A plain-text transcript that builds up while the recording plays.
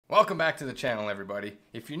Welcome back to the channel, everybody.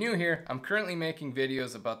 If you're new here, I'm currently making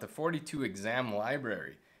videos about the 42 exam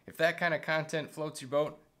library. If that kind of content floats your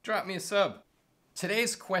boat, drop me a sub.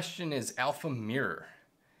 Today's question is alpha mirror.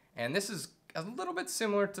 And this is a little bit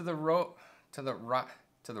similar to the rot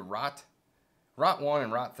 1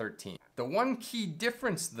 and rot 13. The one key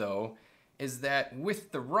difference though is that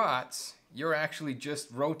with the rots, you're actually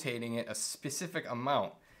just rotating it a specific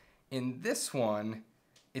amount. In this one,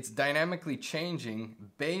 it's dynamically changing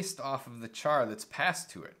based off of the char that's passed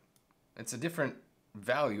to it. It's a different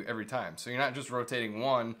value every time. So you're not just rotating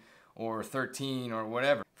 1 or 13 or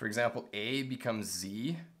whatever. For example, A becomes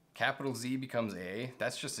Z, capital Z becomes A.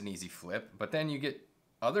 That's just an easy flip. But then you get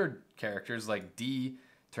other characters like D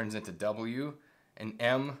turns into W and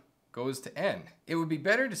M goes to N. It would be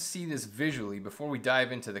better to see this visually before we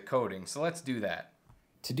dive into the coding. So let's do that.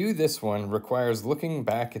 To do this one requires looking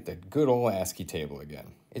back at the good old ASCII table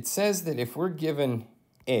again. It says that if we're given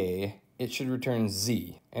A, it should return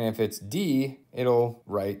Z. And if it's D, it'll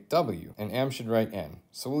write W. And M should write N.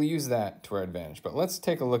 So we'll use that to our advantage. But let's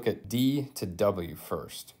take a look at D to W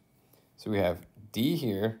first. So we have D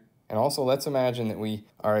here. And also let's imagine that we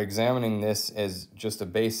are examining this as just a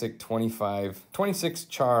basic 26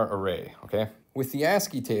 char array, okay? With the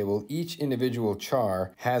ASCII table, each individual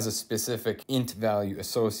char has a specific int value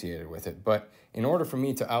associated with it. But in order for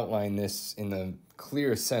me to outline this in the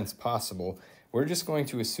clearest sense possible, we're just going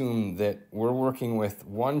to assume that we're working with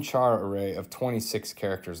one char array of 26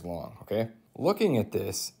 characters long, okay? Looking at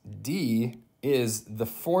this, D is the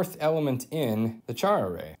fourth element in the char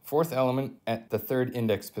array, fourth element at the third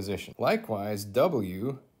index position. Likewise,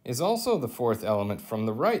 W is also the fourth element from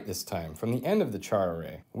the right this time, from the end of the char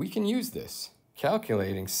array. We can use this.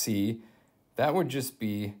 Calculating C, that would just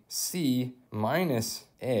be C minus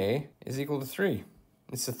A is equal to 3.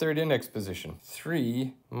 It's the third index position.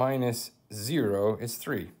 3 minus 0 is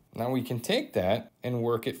 3. Now we can take that and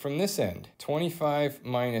work it from this end. 25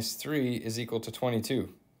 minus 3 is equal to 22,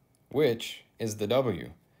 which is the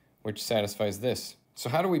W, which satisfies this. So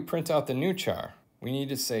how do we print out the new char? We need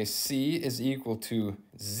to say C is equal to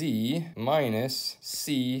Z minus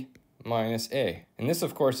C minus A. And this,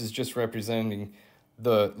 of course, is just representing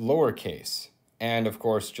the lowercase and, of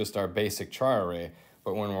course, just our basic char array.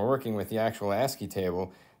 But when we're working with the actual ASCII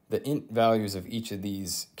table, the int values of each of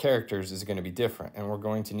these characters is going to be different. And we're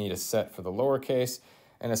going to need a set for the lowercase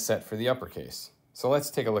and a set for the uppercase. So let's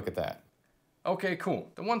take a look at that. Okay,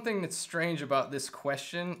 cool. The one thing that's strange about this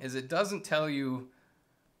question is it doesn't tell you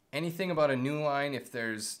anything about a new line if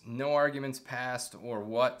there's no arguments passed or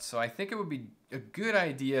what. So I think it would be a good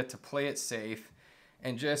idea to play it safe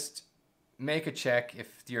and just make a check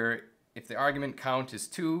if the argument count is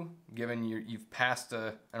 2, given you've passed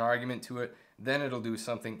an argument to it, then it'll do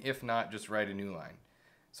something. If not, just write a new line.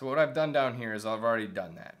 So what I've done down here is I've already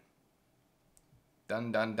done that.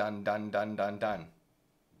 Done, done, done, done, done, done, done.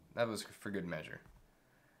 That was for good measure.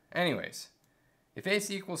 Anyways, if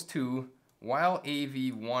AC equals 2, while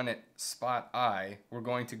AV1 at spot I, we're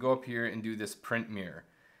going to go up here and do this print mirror.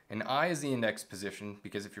 And I is the index position,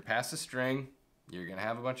 because if you're past a string, you're going to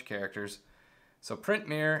have a bunch of characters. So print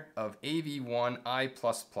mirror of AV1 I++.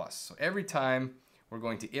 So every time we're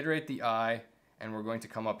going to iterate the I, and we're going to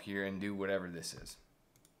come up here and do whatever this is.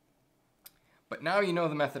 But now you know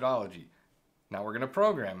the methodology. Now we're going to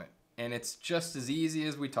program it. And it's just as easy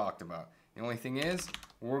as we talked about. The only thing is,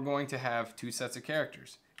 we're going to have 2 sets of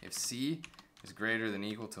characters. If C is greater than or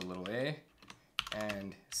equal to little a,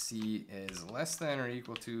 and C is less than or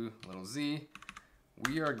equal to little z,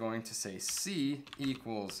 we are going to say C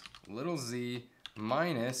equals little z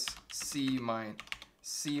minus C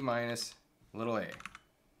minus little a.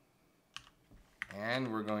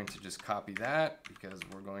 And we're going to just copy that because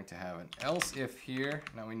we're going to have an else if here.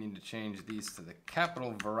 Now we need to change these to the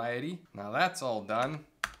capital variety. Now that's all done.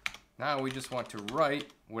 Now we just want to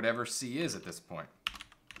write whatever C is at this point.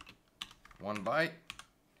 1 byte,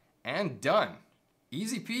 and done.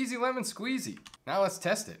 Easy peasy lemon squeezy. Now let's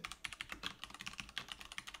test it.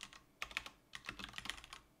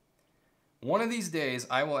 One of these days,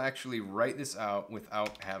 I will actually write this out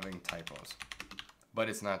without having typos. But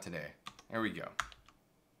it's not today. There we go.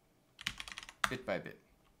 Bit by bit.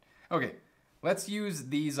 Okay, let's use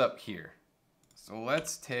these up here. So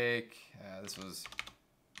let's take, this was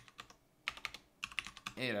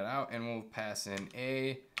A dot out, and we'll pass in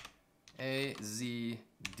A, Z,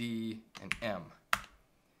 D, and M.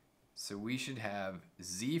 So we should have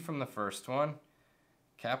Z from the first one,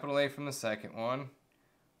 capital A from the second one,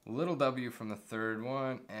 little w from the third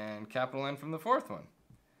one, and capital N from the fourth one.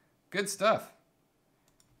 Good stuff.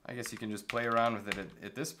 I guess you can just play around with it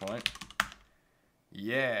at this point.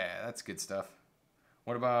 Yeah, that's good stuff.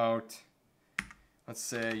 What about, let's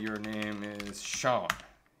say your name is Sean.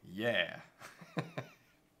 Yeah.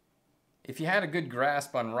 If you had a good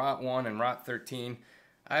grasp on Rot 1 and Rot 13,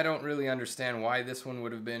 I don't really understand why this one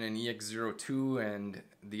would have been in ex02 and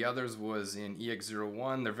the others was in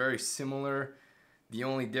ex01. They're very similar. The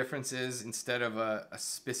only difference is instead of a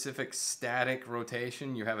specific static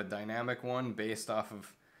rotation, you have a dynamic one based off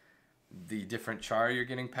of the different char you're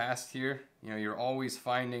getting past here. You know, you're always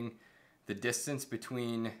finding the distance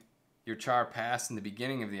between your char pass in the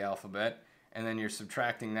beginning of the alphabet, and then you're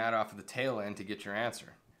subtracting that off of the tail end to get your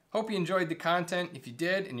answer. Hope you enjoyed the content. If you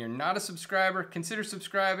did and you're not a subscriber, consider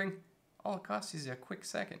subscribing. All it costs is a quick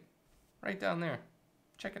second. Right down there.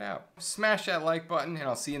 Check it out. Smash that like button and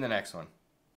I'll see you in the next one.